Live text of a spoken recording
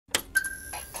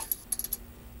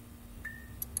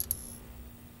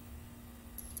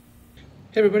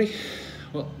Hey everybody,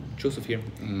 well, Joseph here,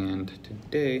 and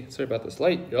today, sorry about this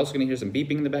light, you're also going to hear some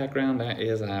beeping in the background. That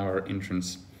is our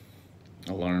entrance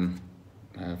alarm,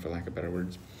 for lack of better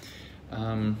words.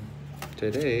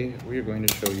 Today, we are going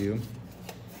to show you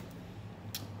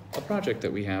a project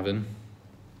that we have in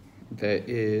that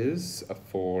is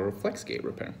for Flexgate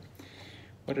repair.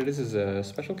 What it is a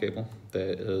special cable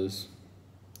that is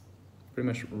pretty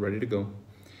much ready to go,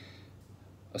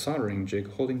 a soldering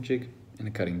jig, holding jig, and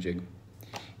a cutting jig.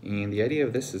 And the idea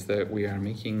of this is that we are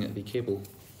making the cable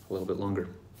a little bit longer,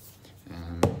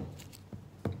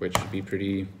 which should be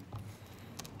pretty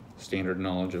standard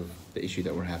knowledge of the issue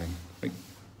that we're having, right?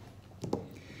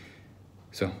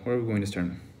 So where are we going to start?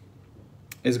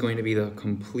 Is going to be the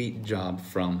complete job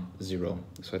from zero.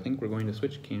 So I think we're going to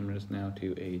switch cameras now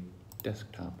to a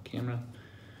desktop camera.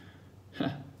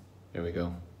 There we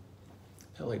go.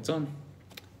 That light's on.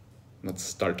 Let's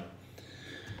start.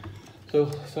 So,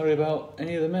 sorry about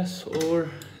any of the mess or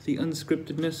the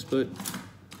unscriptedness, but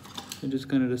I just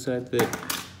kind of decided that,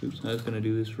 oops, I was going to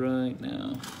do this right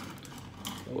now.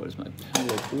 Oh, where's my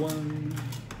palette one?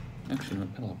 Actually,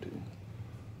 not palette two.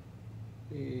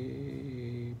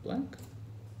 Black?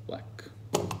 Black.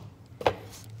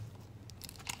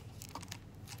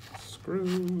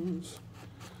 Screws.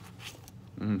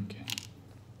 Okay.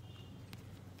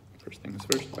 First things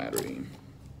first, battery.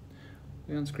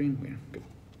 We on screen? We're good.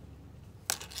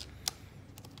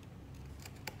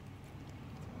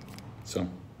 So,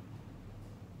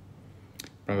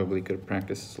 probably could have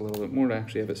practiced a little bit more to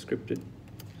actually have it scripted.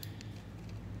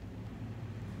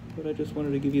 But I just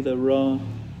wanted to give you the raw,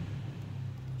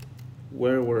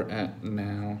 where we're at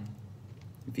now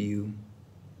view.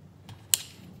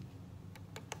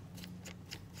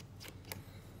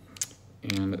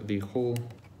 And the whole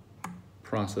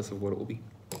process of what it will be.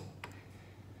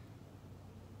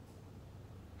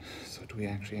 So do we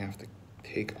actually have to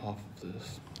take off of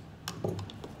this?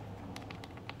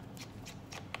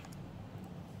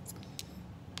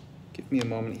 Give me a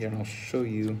moment here and I'll show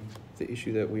you the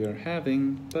issue that we are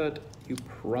having, but you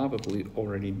probably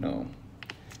already know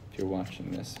if you're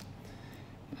watching this.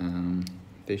 The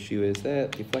issue is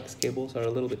that the flex cables are a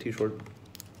little bit too short,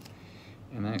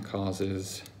 and that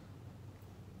causes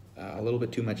a little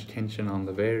bit too much tension on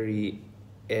the very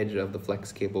edge of the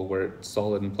flex cable where it's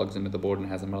solid and plugs into the board and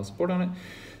has a metal support on it.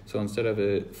 So instead of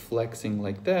it flexing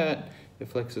like that, it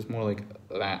flexes more like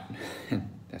that.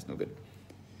 That's no good.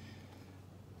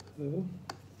 So,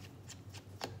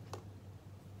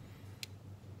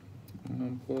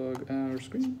 unplug our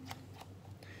screen.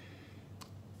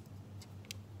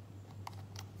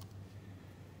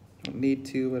 Don't need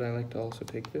to, but I like to also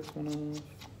take this one off.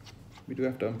 We do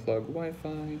have to unplug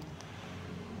Wi-Fi.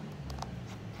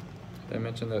 Did I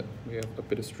mention that we have a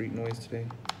bit of street noise today?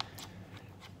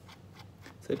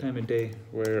 It's that time of day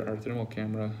where our thermal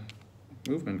camera,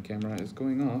 movement camera, is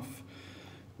going off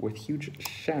with huge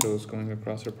shadows going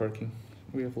across our parking.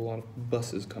 We have a lot of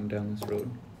buses come down this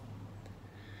road.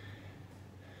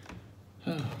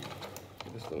 Get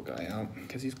this little guy out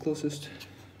because he's closest.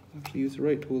 I'll actually use the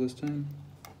right tool this time.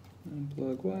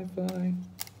 Unplug Wi-Fi.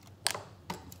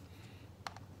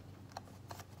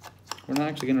 We're not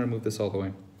actually going to remove this all the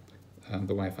way, the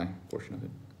Wi-Fi portion of it.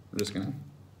 We're just going to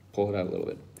pull it out a little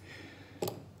bit.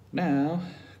 Now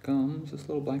comes this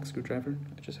little black screwdriver.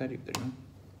 I just had you there.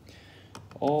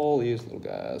 All these little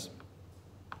guys.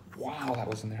 Wow, that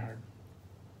was in there hard.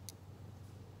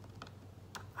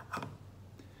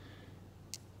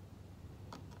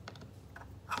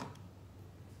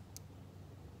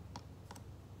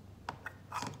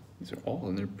 These are all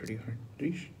in there pretty hard.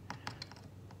 Deesh.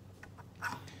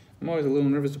 I'm always a little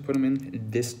nervous to put them in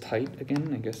this tight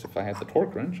again. I guess if I had the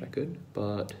torque wrench, I could,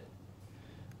 but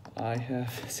I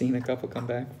have seen a couple come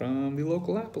back from the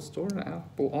local Apple store,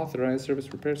 Apple Authorized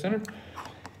Service Repair Center.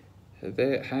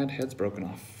 They had heads broken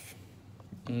off,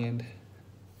 and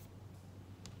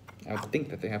I would think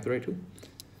that they have the right tool.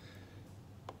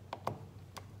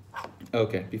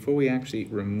 Okay, before we actually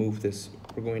remove this,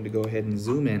 we're going to go ahead and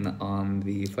zoom in on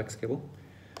the flex cable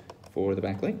for the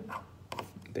backlight.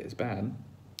 That is bad.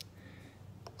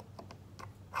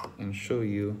 And show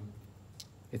you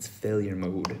its failure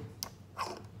mode.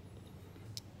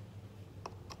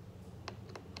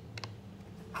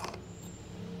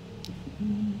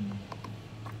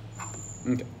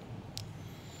 Okay.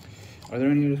 Are there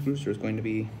any other screws? There's going to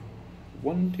be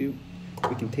 1, 2.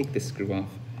 We can take this screw off.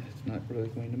 It's not really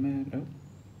going to matter.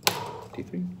 Oh,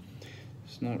 T3.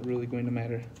 It's not really going to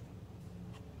matter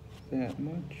that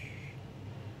much.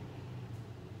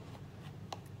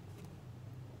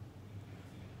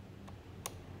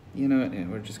 You know what? Yeah,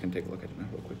 we're just going to take a look at it now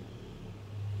real quick.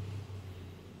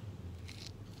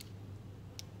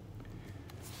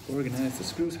 organize the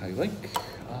screws how you like.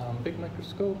 Big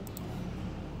microscope.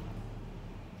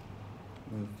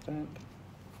 Move that.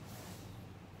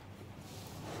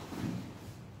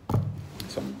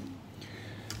 So,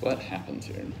 what happens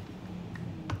here?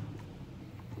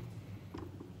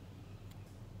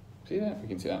 See that? We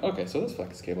can see that. Okay, so this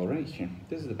flex cable right here,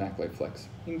 this is the backlight flex.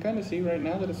 You can kind of see right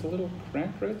now that it's a little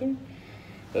cracked right there.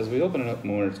 As we open it up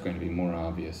more, it's going to be more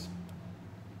obvious.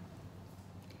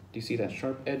 Do you see that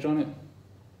sharp edge on it?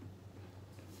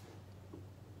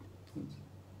 Let's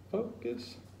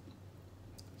focus.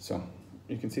 So,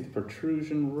 you can see the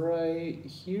protrusion right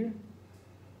here.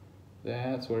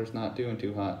 That's where it's not doing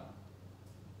too hot.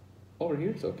 Over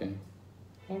here it's okay.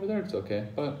 Over there it's okay.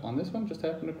 But on this one, just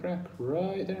happened to crack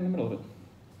right there in the middle of it.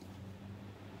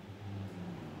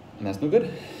 And that's no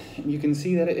good. And you can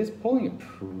see that it is pulling it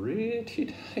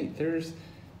pretty tight. There's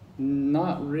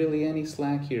not really any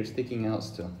slack here sticking out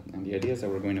still. And the idea is that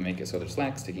we're going to make it so there's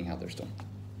slack sticking out there still.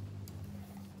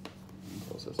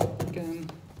 Close this up again.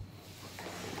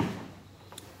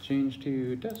 Change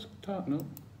to desktop, no,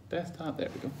 desktop, there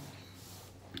we go.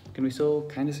 Can we still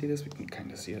kind of see this? We can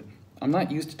kind of see it. I'm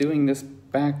not used to doing this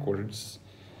backwards.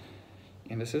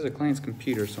 And this is a client's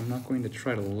computer, so I'm not going to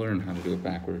try to learn how to do it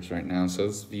backwards right now, so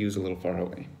this view's a little far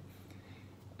away.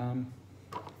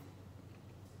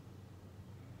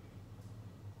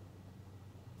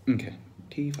 Okay,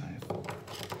 T5.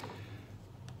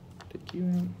 Take you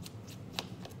in.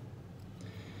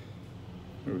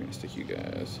 Where are we gonna stick you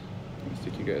guys? I'm gonna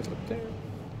stick you guys up there.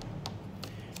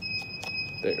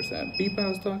 There's that beep I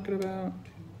was talking about.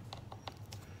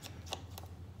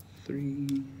 3.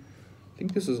 I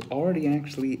think this is already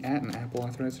actually at an Apple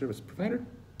authorized service provider.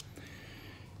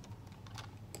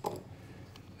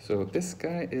 So this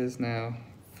guy is now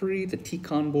free. The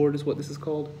T-Con board is what this is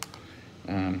called.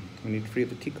 We need to free up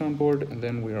the T-Con board, and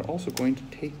then we are also going to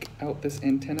take out this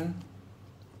antenna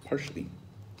partially,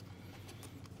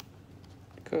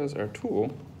 because our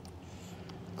tool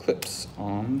clips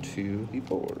onto the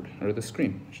board, or the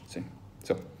screen, I should say.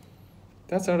 So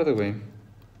that's out of the way.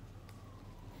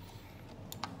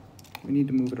 We need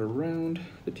to move it around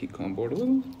the T-Con board a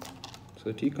little. So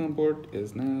the T-Con board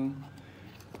is now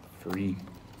free.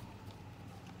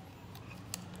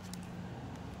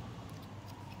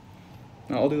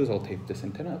 Now all I'll do is I'll tape this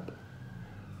antenna up.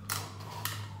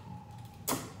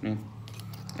 Yeah.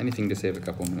 Anything to save a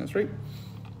couple minutes, right?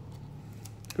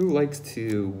 Who likes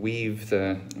to weave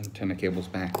the antenna cables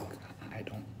back? I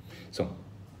don't. So,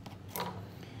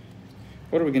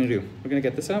 what are we gonna do? We're gonna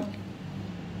get this out.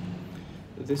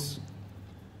 This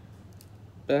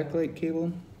backlight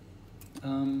cable,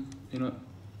 you know what?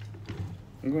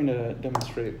 I'm going to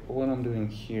demonstrate what I'm doing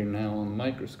here now on the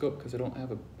microscope because I don't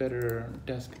have a better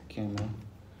desk camera.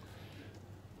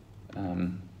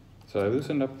 So I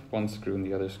loosened up one screw and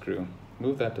the other screw,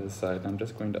 move that to the side, and I'm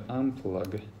just going to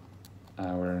unplug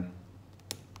our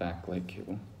backlight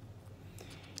cable.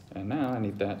 And now I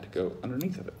need that to go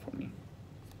underneath of it for me.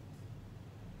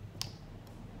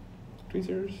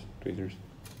 Tweezers, tweezers,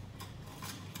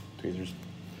 tweezers.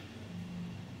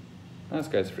 This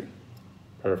guy's free.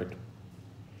 Perfect.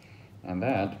 And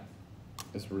that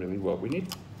is really what we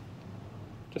need.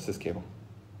 Just this cable.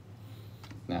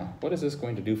 Now, what is this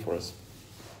going to do for us?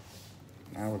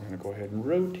 Now we're going to go ahead and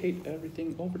rotate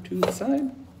everything over to the side.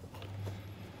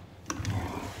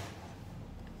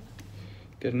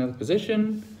 Get another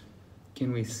position.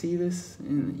 Can we see this?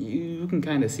 You can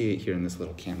kind of see it here in this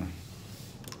little camera.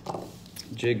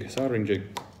 Jig, soldering jig,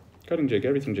 cutting jig,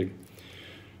 everything jig.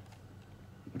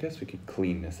 I guess we could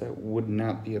clean this. That would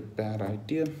not be a bad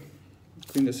idea.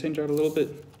 Clean this hinge out a little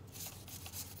bit.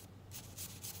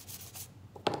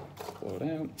 Blow it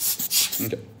out.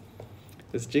 Okay.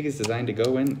 This jig is designed to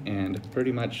go in and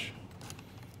pretty much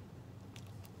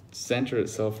center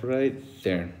itself right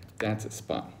there. That's its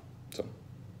spot. So,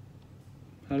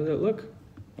 how does that look?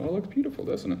 Well, it looks beautiful,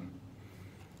 doesn't it?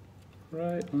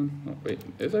 Right on. Oh, wait,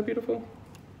 is that beautiful?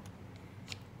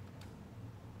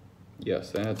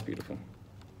 Yes, that's beautiful.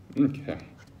 Okay.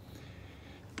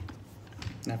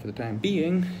 Now for the time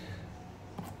being,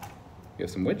 we have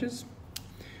some wedges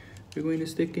we're going to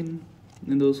stick in,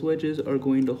 and those wedges are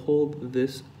going to hold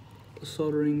this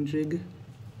soldering jig,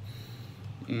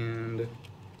 and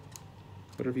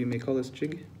whatever you may call this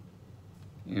jig,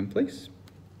 in place.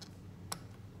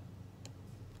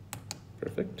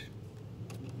 Perfect.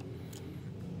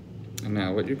 And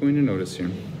now what you're going to notice here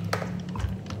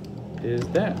is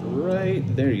that right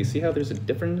there, you see how there's a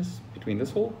difference between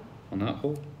this hole, well not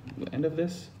hole, the end of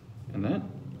this and that?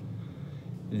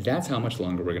 That's how much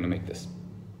longer we're gonna make this.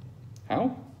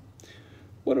 How?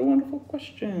 What a wonderful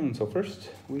question. So first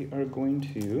we are going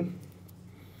to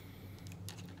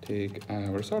take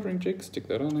our soldering jig, stick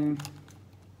that on there.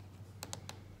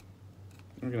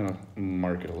 We're gonna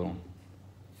mark it a little.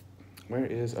 Where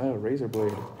is a razor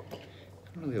blade?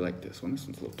 I don't really like this one. This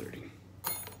one's a little dirty.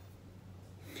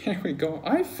 There we go.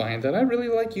 I find that I really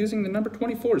like using the number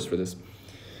 24s for this.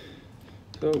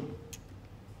 So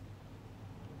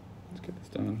let's get this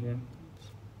down here.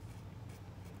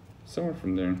 Somewhere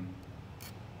from there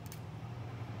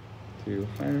to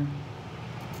higher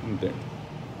and there.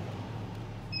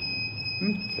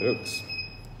 Okey-dokes.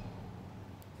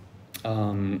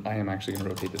 I am actually going to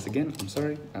rotate this again. I'm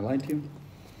sorry, I lied to you.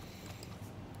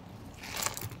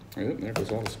 There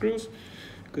goes all the screws.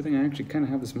 Good thing I actually kind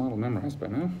of have this model memorized by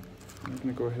now. I'm going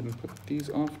to go ahead and put these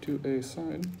off to a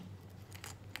side.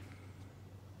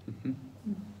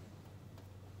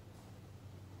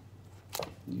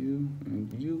 You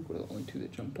and you were the only two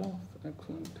that jumped off.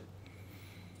 Excellent.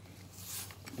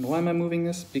 And why am I moving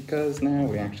this? Because now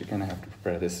we actually kind of have to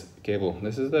prepare this cable.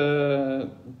 This is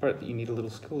the part that you need a little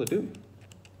skill to do.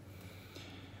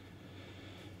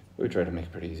 We try to make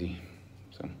it pretty easy.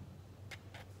 So.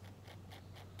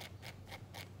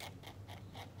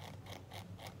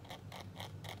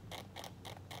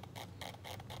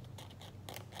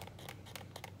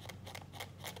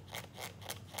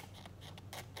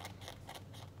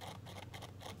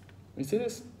 We see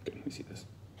this? Good, we see this.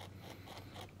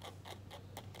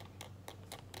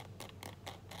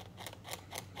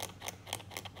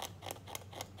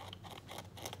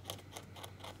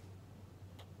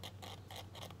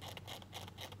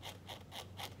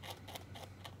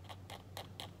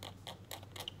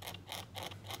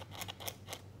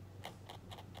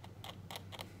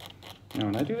 Now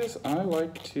when I do this, I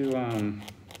like to,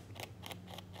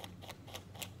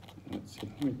 let's see,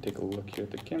 let me take a look here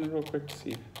at the camera real quick to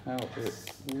see how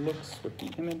it looks with the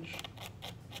image.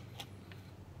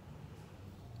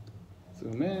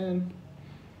 Zoom in,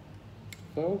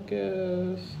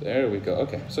 focus, there we go.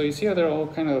 Okay, so you see how they're all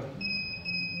kind of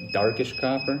darkish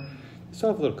copper? They still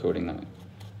have a little coating on it.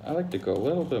 I like to go a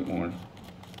little bit more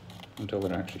until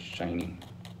they're actually shiny.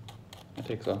 It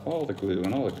takes off all the glue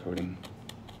and all the coating.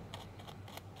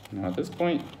 Now at this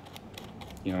point,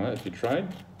 you know what, if you tried,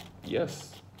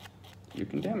 yes, you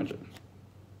can damage it.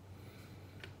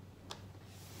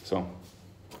 So,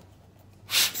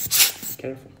 be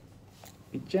careful,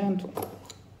 be gentle.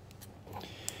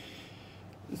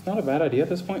 It's not a bad idea at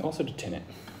this point also to tin it.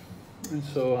 And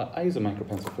so I use a micro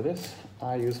pencil for this.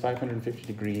 I use 550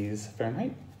 degrees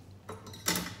Fahrenheit.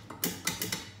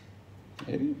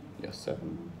 Maybe, yes,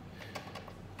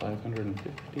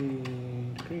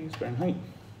 550 degrees Fahrenheit.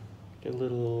 Get a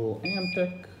little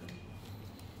Amtech.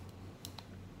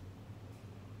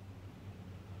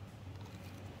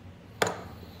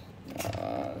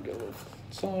 Get a little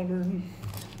soldered.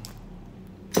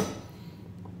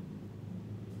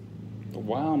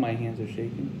 Wow, my hands are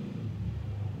shaking.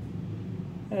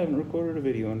 I haven't recorded a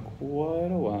video in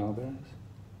quite a while, guys.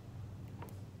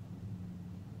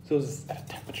 So it's at a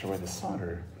temperature where the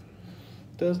solder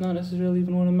does not necessarily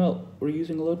even want to melt. We're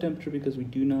using a low temperature because we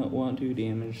do not want to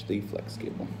damage the flex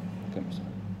cable. Okay.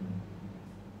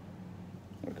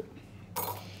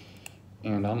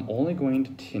 And I'm only going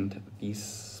to tint these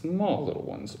small little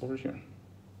ones over here.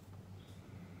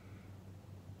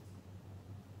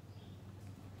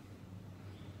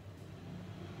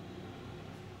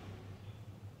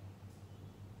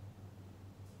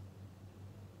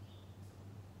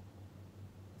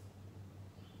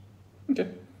 Okay.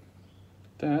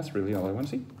 That's really all I want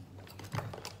to see.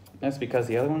 That's because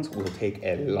the other ones will take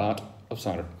a lot of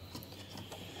solder.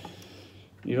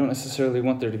 You don't necessarily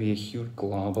want there to be a huge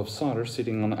glob of solder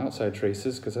sitting on the outside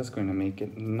traces because that's going to make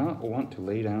it not want to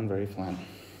lay down very flat.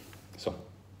 So,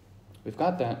 we've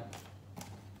got that.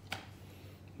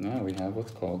 Now we have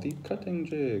what's called the cutting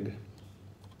jig.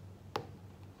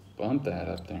 Bump that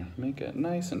up there. Make it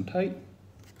nice and tight.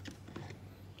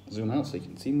 Zoom out so you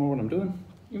can see more what I'm doing.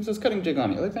 Even says cutting jig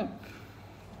on it, like that.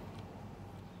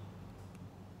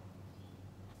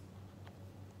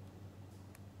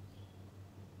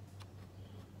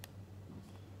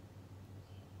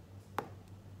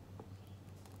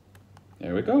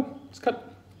 There we go, it's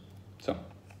cut. So,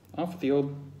 off with the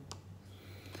old.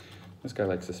 This guy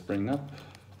likes to spring up.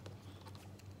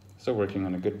 Still working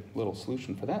on a good little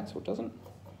solution for that so it doesn't.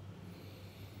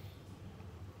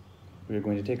 We're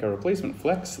going to take our replacement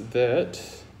flex that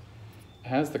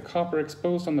has the copper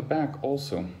exposed on the back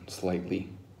also slightly.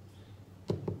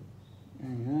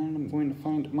 And I'm going to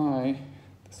find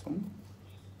this one,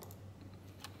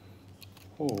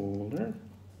 holder.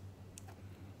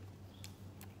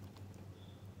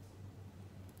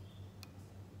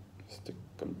 Stick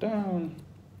them down.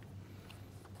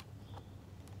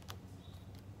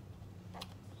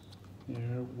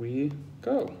 there we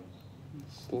go.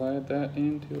 Slide that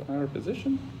into our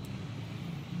position.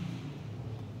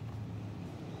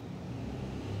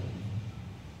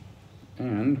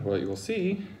 And what you will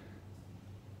see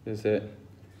is that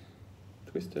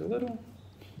twist it a little,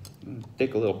 and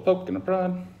take a little poke and a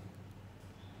prod,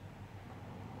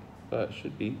 but it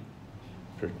should be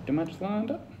pretty much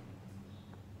lined up.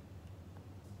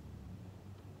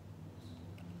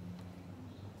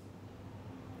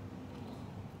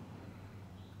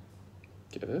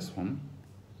 Get this one,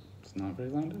 it's not very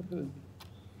lined up, is it?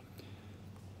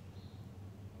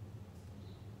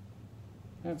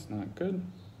 That's not good.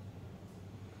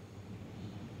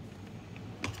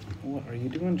 What are you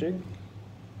doing, Jig?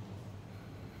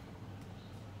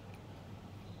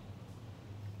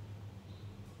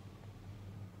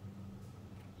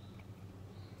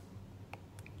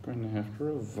 Going to have to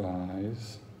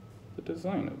revise the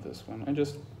design of this one. I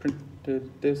just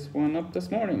printed this one up this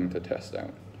morning to test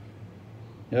out.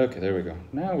 Okay, there we go.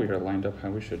 Now we are lined up how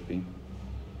we should be.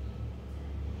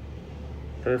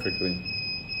 Perfectly.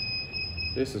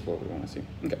 This is what we want to see.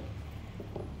 Okay.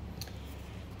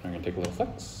 I'm gonna take a little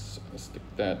flex, stick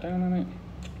that down on it.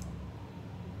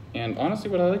 And honestly,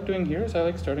 what I like doing here is I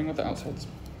like starting with the outsides.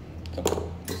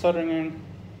 So, soldering iron.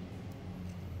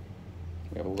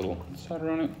 We have a little solder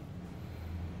on it.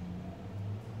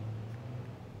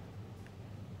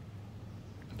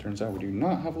 It turns out we do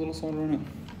not have a little solder on it.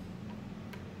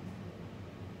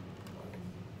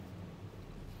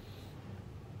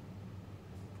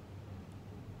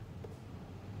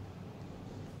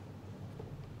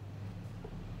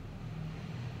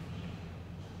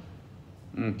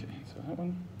 Okay, so that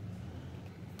one.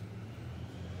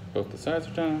 Both the sides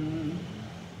are done.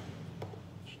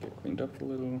 Should get cleaned up a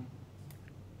little.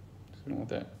 Just don't want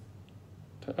that.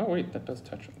 Oh wait, that does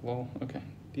touch. Well, okay,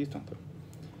 these don't though.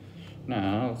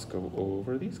 Now let's go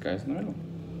over these guys in the middle.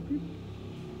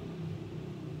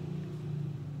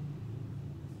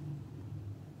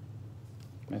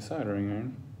 My soldering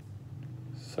iron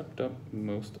sucked up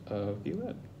most of the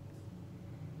lead.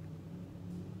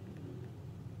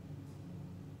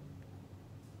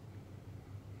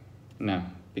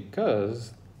 Now,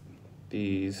 because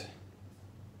these,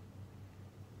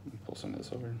 let me pull some of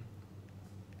this over.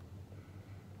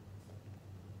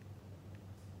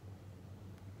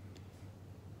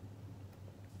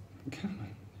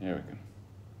 There we go.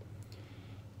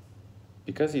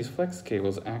 Because these flex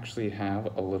cables actually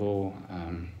have a little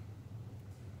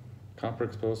copper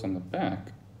exposed on the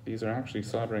back, these are actually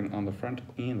soldering on the front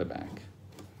and the back,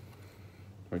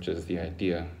 which is the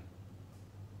idea.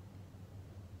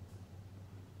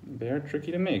 They are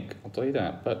tricky to make, I'll tell you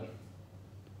that, but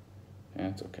yeah,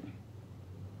 it's okay.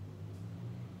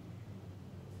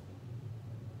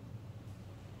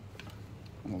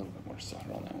 A little bit more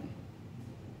solder on that one.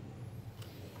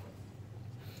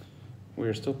 We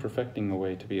are still perfecting a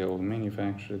way to be able to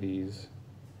manufacture these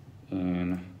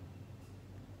in,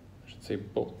 I should say,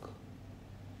 bulk.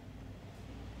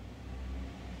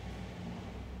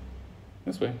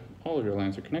 This way, all of your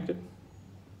lines are connected.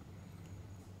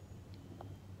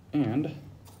 And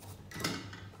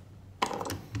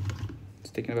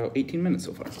it's taken about 18 minutes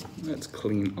so far. Let's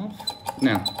clean off.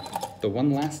 Now, the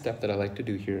one last step that I like to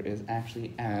do here is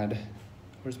actually add,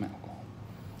 where's my alcohol?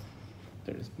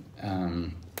 There it is.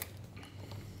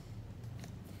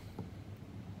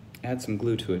 Add some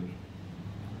glue to it.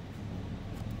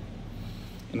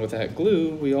 And with that glue,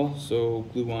 we also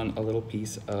glue on a little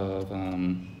piece of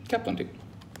Kaplan tape.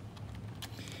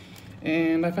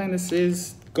 And I find this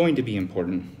is going to be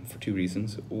important for two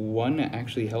reasons. One, it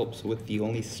actually helps with the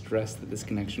only stress that this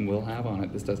connection will have on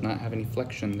it. This does not have any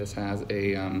flexion. This has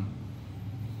a,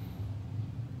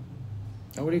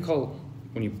 what do you call it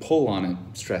when you pull on it?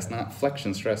 Stress, not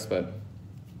flexion stress, but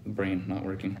brain not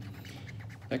working.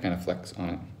 That kind of flex on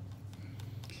it.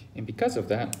 And because of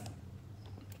that,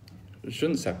 it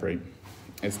shouldn't separate.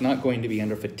 It's not going to be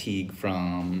under fatigue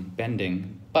from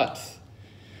bending, but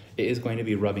it is going to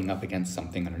be rubbing up against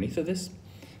something underneath of this,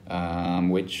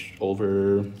 which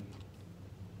over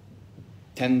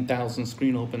 10,000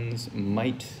 screen opens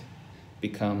might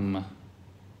become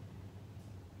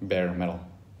bare metal.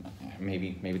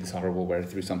 Maybe the solder will wear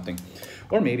through something,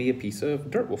 or maybe a piece of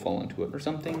dirt will fall into it, or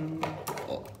something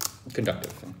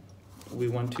conductive. We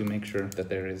want to make sure that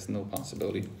there is no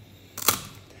possibility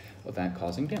of that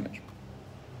causing damage.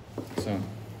 So,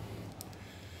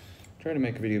 tried to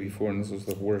make a video before, and this was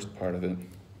the worst part of it.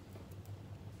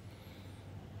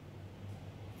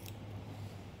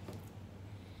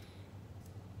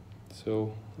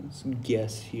 So let's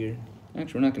guess here.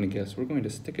 Actually, we're not going to guess. We're going to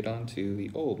stick it onto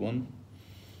the old one.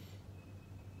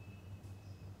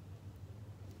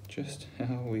 just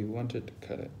how we wanted to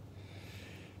cut it.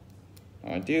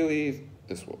 Ideally,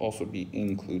 this will also be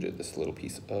included, this little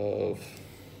piece of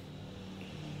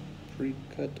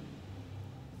pre-cut,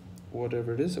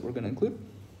 whatever it is that we're going to include.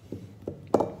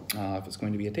 If it's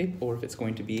going to be a tape or if it's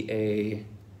going to be a...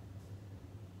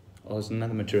 Oh, there's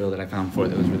another material that I found before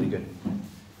that was really good.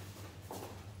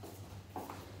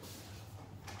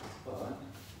 But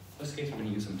in this case, we're going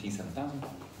to use some T7000.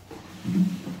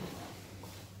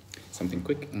 Something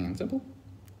quick and simple.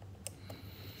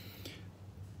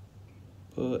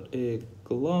 Put a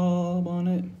glob on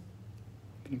it. I'm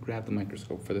going to grab the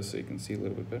microscope for this so you can see a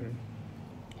little bit better.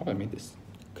 Oh, I made this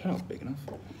cutout big enough.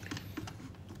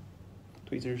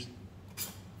 Tweezers.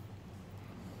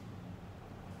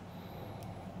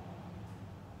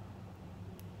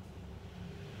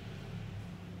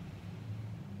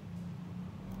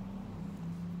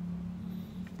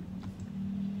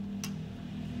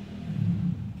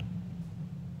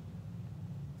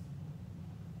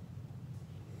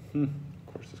 Of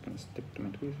course, it's going to stick to my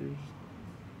tweezers.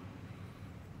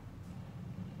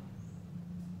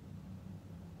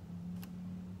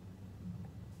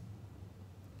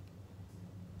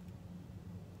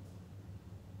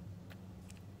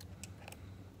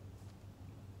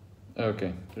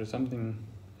 Okay, there's something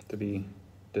to be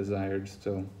desired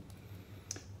still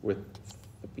with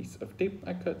the piece of tape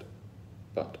I cut,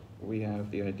 but we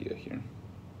have the idea here.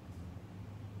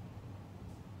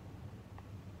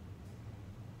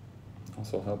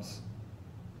 Also helps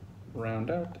round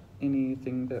out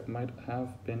anything that might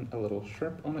have been a little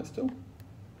sharp on it still.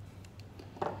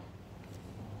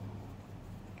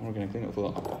 We're going to clean it with a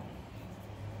little alcohol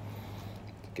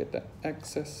to get that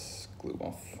excess glue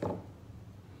off.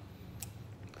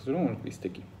 Because we don't want it to be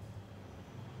sticky.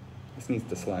 This needs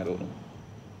to slide a little.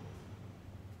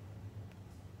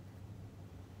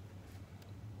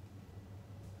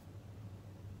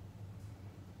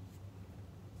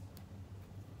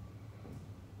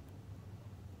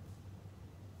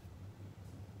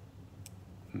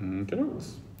 Okay,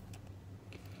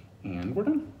 and we're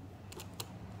done.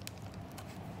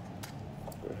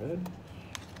 Go ahead,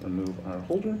 remove our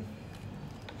holder,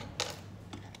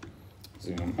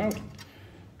 zoom out.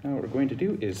 Now what we're going to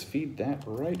do is feed that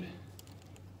right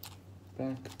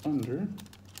back under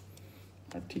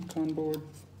our T-con board.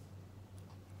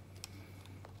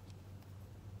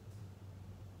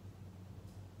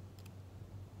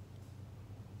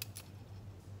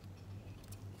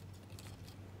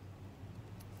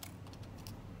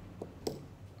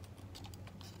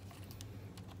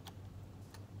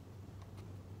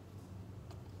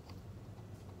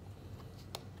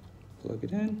 Plug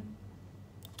it in.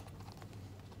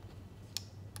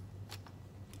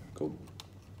 Cool.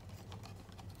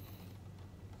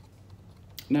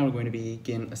 Now we're going to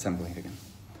begin assembling again.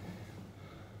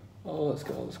 Oh, let's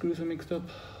get all the screws mixed up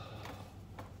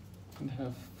and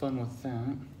have fun with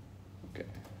that. Okay.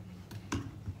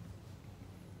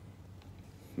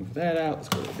 Move that out. Let's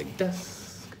go to the big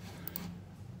desk.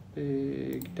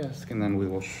 Big desk, and then we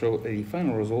will show the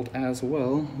final result as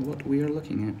well, what we are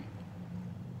looking at.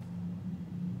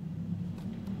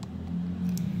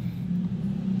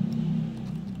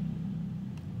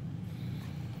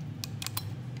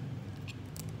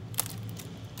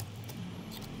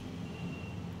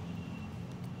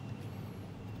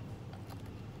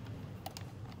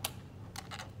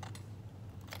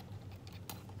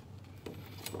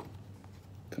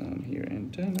 Come here,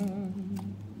 antenna.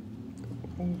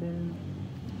 Go over.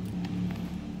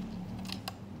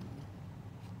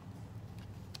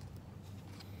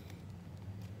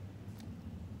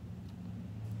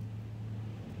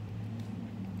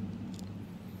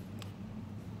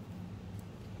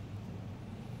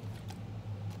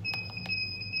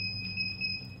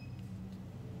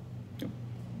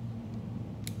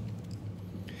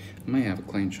 I might have a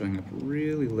client showing up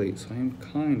really late, so I am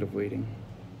kind of waiting.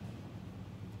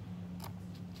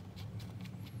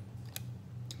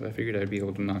 But I figured I'd be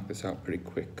able to knock this out pretty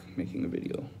quick, making a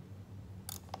video.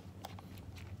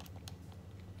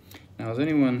 Now, as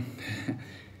anyone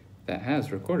that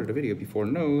has recorded a video before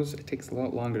knows, it takes a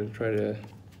lot longer to try to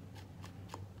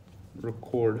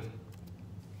record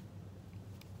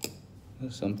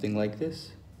something like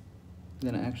this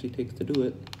than it actually takes to do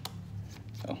it.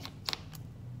 So,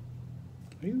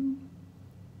 are you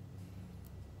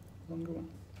longer one?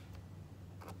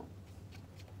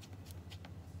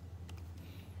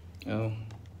 Oh,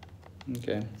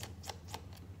 okay.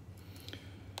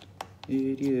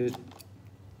 Idiot.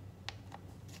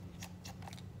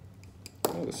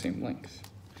 All the same length.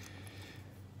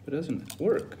 But it doesn't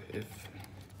work if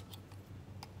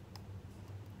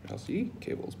LCD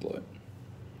cables blow it.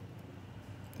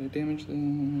 Did I damage the...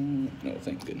 No,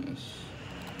 thank goodness.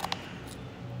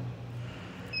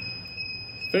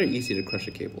 It's very easy to crush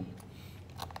a cable.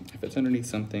 If it's underneath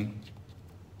something,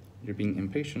 you're being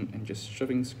impatient and just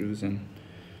shoving screws in,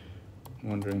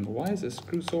 wondering, why is this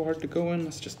screw so hard to go in?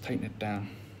 Let's just tighten it down.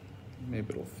 Maybe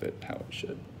it'll fit how it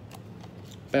should.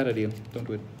 Bad idea, don't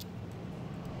do it.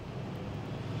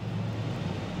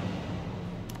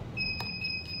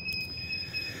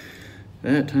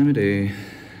 That time of day.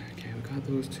 Okay, we got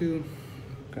those two.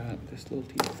 Got this little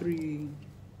T3.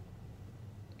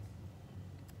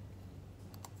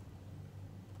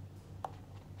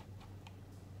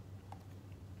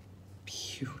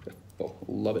 Beautiful,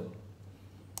 love it.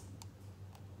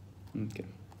 Okay,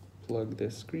 plug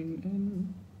this screen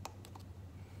in.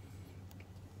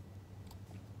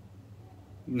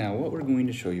 Now what we're going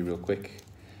to show you real quick,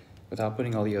 without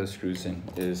putting all the other screws in,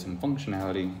 is some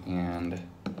functionality and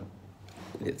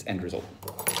its end result.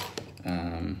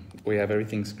 We have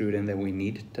everything screwed in that we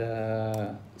need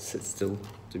to sit still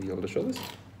to be able to show this.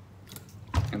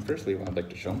 And firstly, what I'd like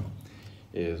to show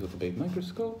is with a big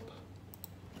microscope.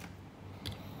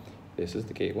 This is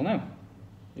the cable now.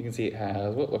 You can see it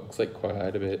has what looks like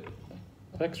quite a bit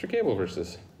of extra cable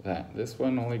versus that. This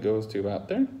one only goes to about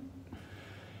there.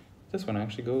 This one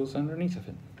actually goes underneath of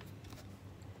it.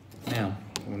 Now,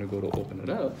 I'm going to go to open it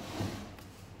up.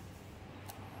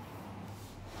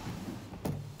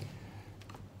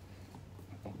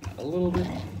 Open it a little bit.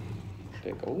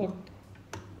 Take a look.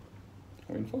 Are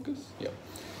we in focus? Yep.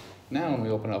 Now when we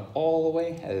open it up all the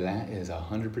way, that is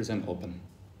 100% open.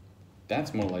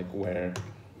 That's more like where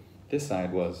this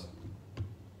side was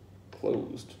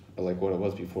closed, or like what it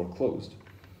was before closed.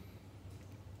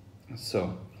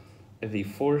 So the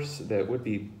force that would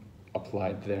be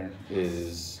applied there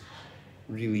is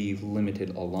really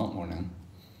limited a lot more now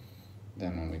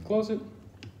than when we close it.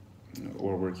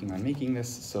 We're working on making this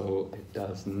so it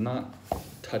does not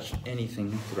touch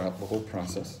anything throughout the whole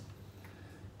process.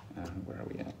 Where are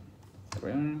we at?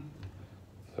 There we are.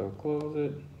 So close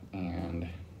it, and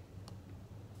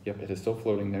yep, it is still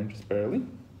floating there, just barely.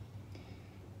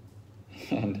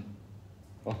 And,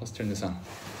 well, let's turn this on.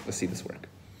 Let's see this work.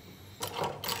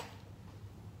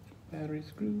 Battery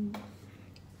screw.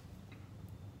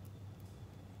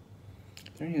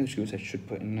 Are there any other screws I should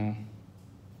put in now?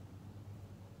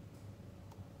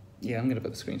 Yeah, I'm gonna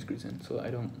put the screen screws in so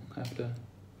I don't have to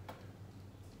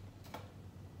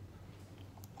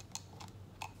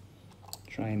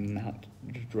try and not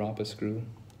drop a screw.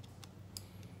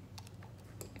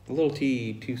 The little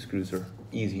T2 screws are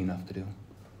easy enough to do.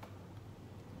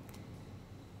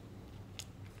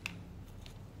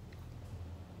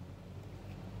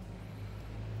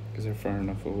 Because they're far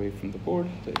enough away from the board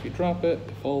that if you drop it,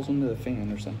 it falls into the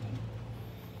fan or something.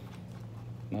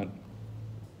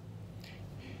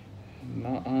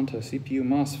 Not onto CPU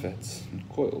MOSFETs and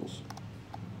coils.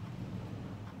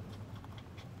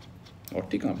 Or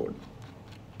T-con board.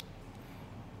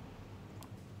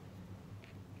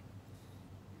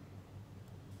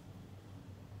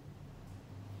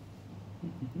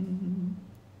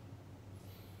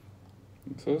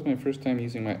 So this is my first time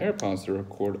using my AirPods to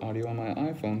record audio on my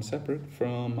iPhone separate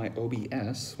from my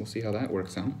OBS. We'll see how that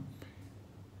works out.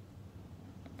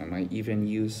 I might even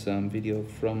use some video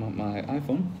from my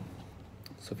iPhone.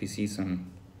 So if you see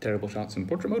some terrible shots in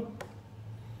portrait mode,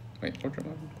 portrait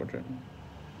mode, portrait.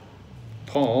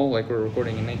 Tall, like we're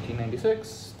recording in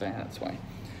 1996, that's why.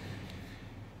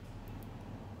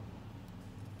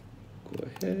 Go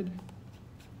ahead.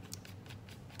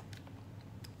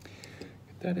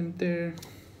 Get that in there.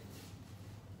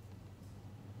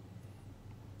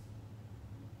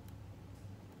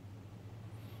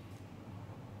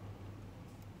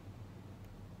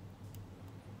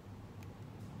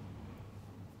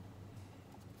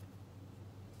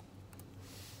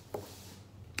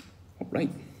 Right.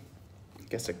 I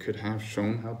guess I could have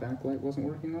shown how backlight wasn't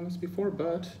working on this before,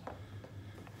 but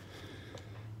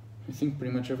I think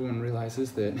pretty much everyone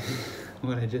realizes that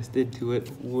what I just did to it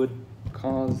would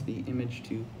cause the image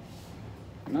to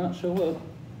not show up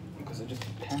because I just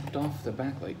hacked off the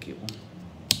backlight cable.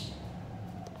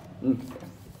 Okay.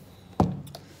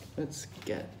 Let's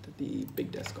get the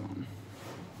big desk on.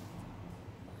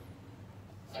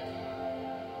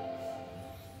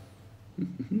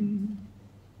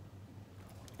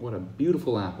 What a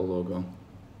beautiful Apple logo.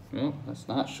 Well, let's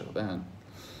not show that.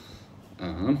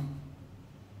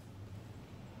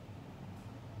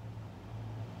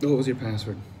 What was your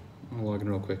password? I'll log in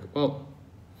real quick. Well,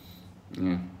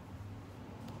 yeah.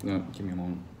 No, give me a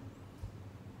moment.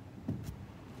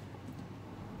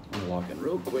 I'll log in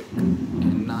real quick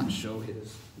and not show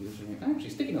his username. Actually,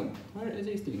 sticky note. Where is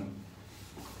a sticky note?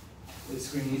 This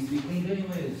screen needs to be cleaned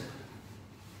anyways.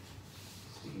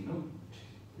 Sticky note.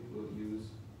 We will use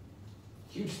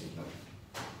huge sticky note.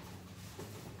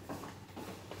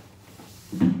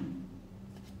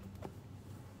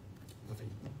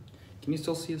 Can you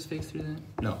still see his face through that?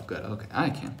 No, good, okay,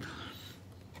 I can.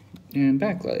 And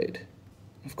backlight.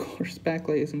 Of course,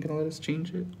 backlight isn't gonna let us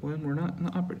change it when we're not in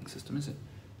the operating system, is it?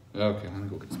 Okay, I'm gonna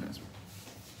go get his password.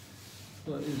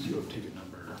 What is your ticket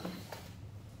number?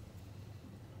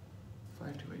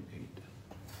 5288.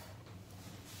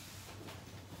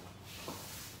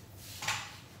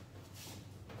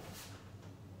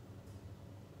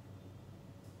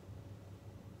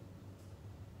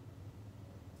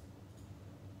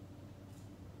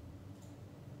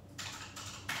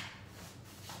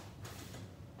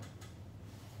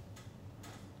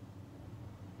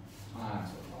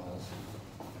 That's what it was.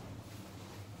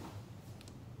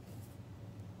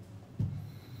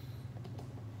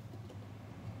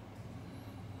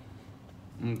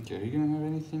 Okay, are you gonna have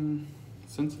anything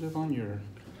sensitive on your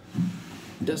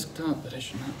desktop that I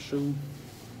should not show?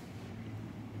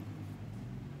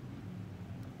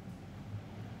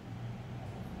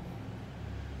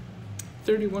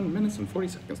 "31 minutes and 40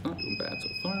 seconds, not doing bad so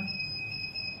far." I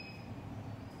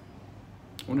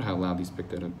wonder how loud these picked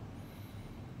that up.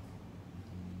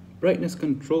 Brightness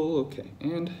control, okay,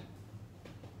 and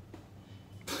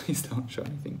please don't show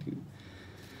anything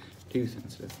too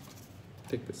sensitive.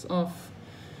 Take this off.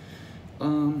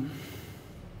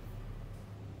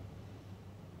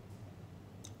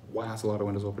 Wow, that's a lot of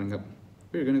windows opening up.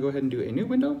 We're gonna go ahead and do a new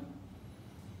window.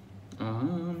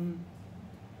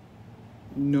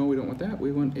 No, we don't want that.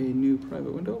 We want a new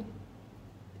private window.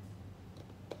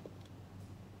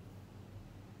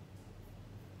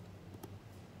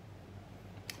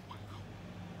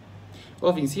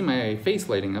 Well, if you can see my face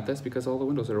lighting up, that's because all the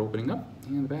windows are opening up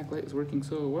and the backlight is working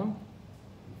so well.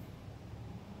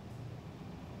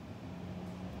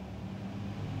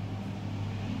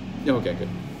 Okay, good.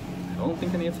 I don't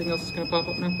think anything else is gonna pop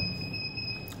up now.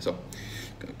 So,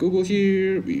 got Google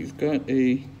here. We've got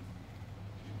a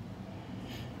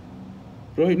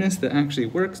brightness that actually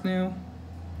works now.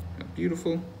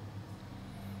 Beautiful.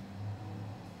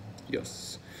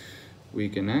 Yes. We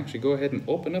can actually go ahead and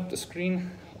open up the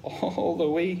screen all the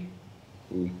way.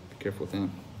 Ooh, be careful with that.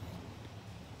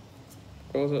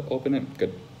 Close it, open it,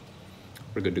 good.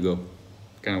 We're good to go.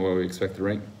 Kind of what we expected,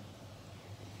 right?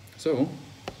 So,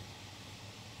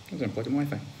 I'm gonna plug in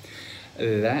Wi-Fi.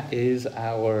 That is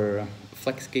our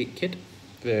Flexgate kit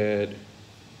that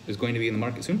is going to be in the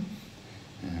market soon.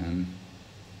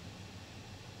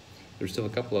 There's still a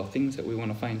couple of things that we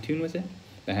want to fine tune with it.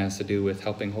 That has to do with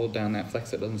helping hold down that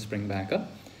flex that doesn't spring back up.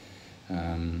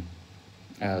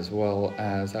 As well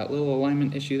as that little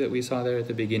alignment issue that we saw there at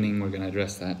the beginning. We're going to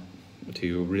address that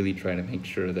to really try to make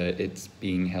sure that it's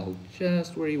being held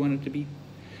just where you want it to be.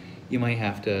 You might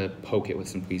have to poke it with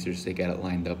some tweezers to get it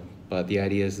lined up, but the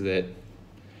idea is that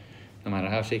no matter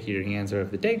how shaky your hands are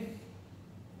of the day,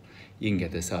 you can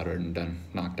get this soldered and done,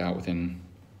 knocked out within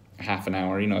half an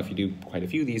hour. You know, if you do quite a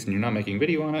few of these and you're not making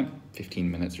video on it,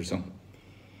 15 minutes or so.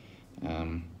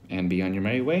 And be on your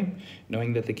merry way,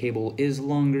 knowing that the cable is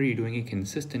longer, you're doing a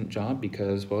consistent job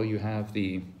because, well, you have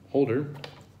the holder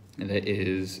that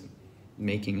is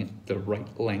making it the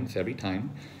right length every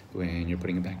time when you're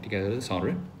putting it back together to solder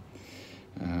it.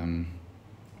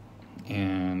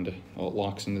 And well, it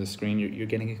locks into the screen, you're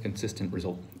getting a consistent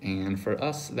result. And for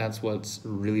us, that's what's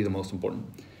really the most important.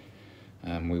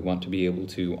 We want to be able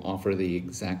to offer the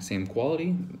exact same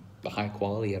quality, the high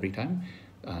quality every time,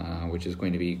 which is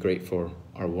going to be great for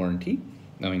our warranty,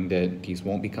 knowing that these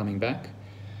won't be coming back.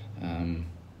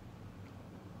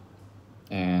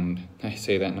 And I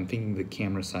say that and I'm thinking the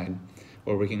camera side.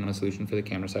 We're working on a solution for the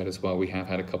camera side as well. We have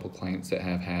had a couple clients that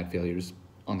have had failures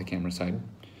on the camera side.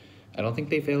 I don't think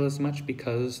they fail as much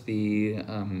because the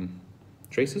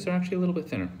traces are actually a little bit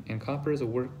thinner, and copper is a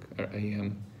work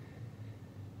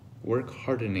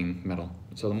hardening metal.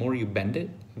 So the more you bend it,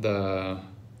 the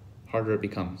harder it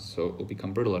becomes. So it will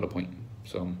become brittle at a point.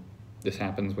 So this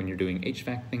happens when you're doing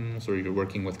HVAC things or you're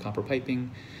working with copper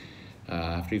piping.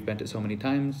 After you've bent it so many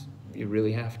times, you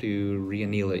really have to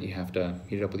re-anneal it. You have to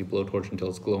heat it up with your blowtorch until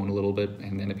it's glowing a little bit,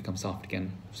 and then it becomes soft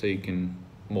again, so you can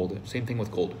mold it. Same thing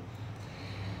with gold.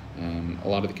 A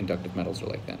lot of the conductive metals are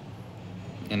like that.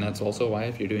 And that's also why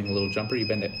if you're doing a little jumper, you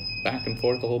bend it back and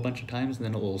forth a whole bunch of times, and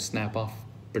then it will snap off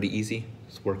pretty easy.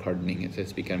 It's work hardening.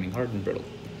 It's becoming hard and brittle.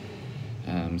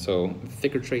 So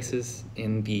thicker traces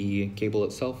in the cable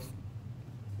itself,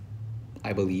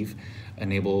 I believe,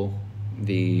 enable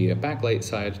the backlight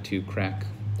side to crack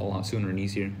a lot sooner and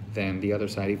easier than the other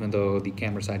side, even though the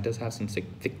camera side does have some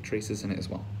thick traces in it as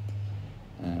well.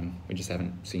 We just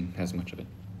haven't seen as much of it.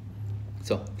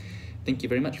 So thank you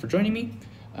very much for joining me.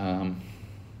 I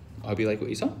hope you like what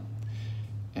you saw,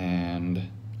 and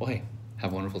well, hey,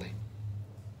 have a wonderful day.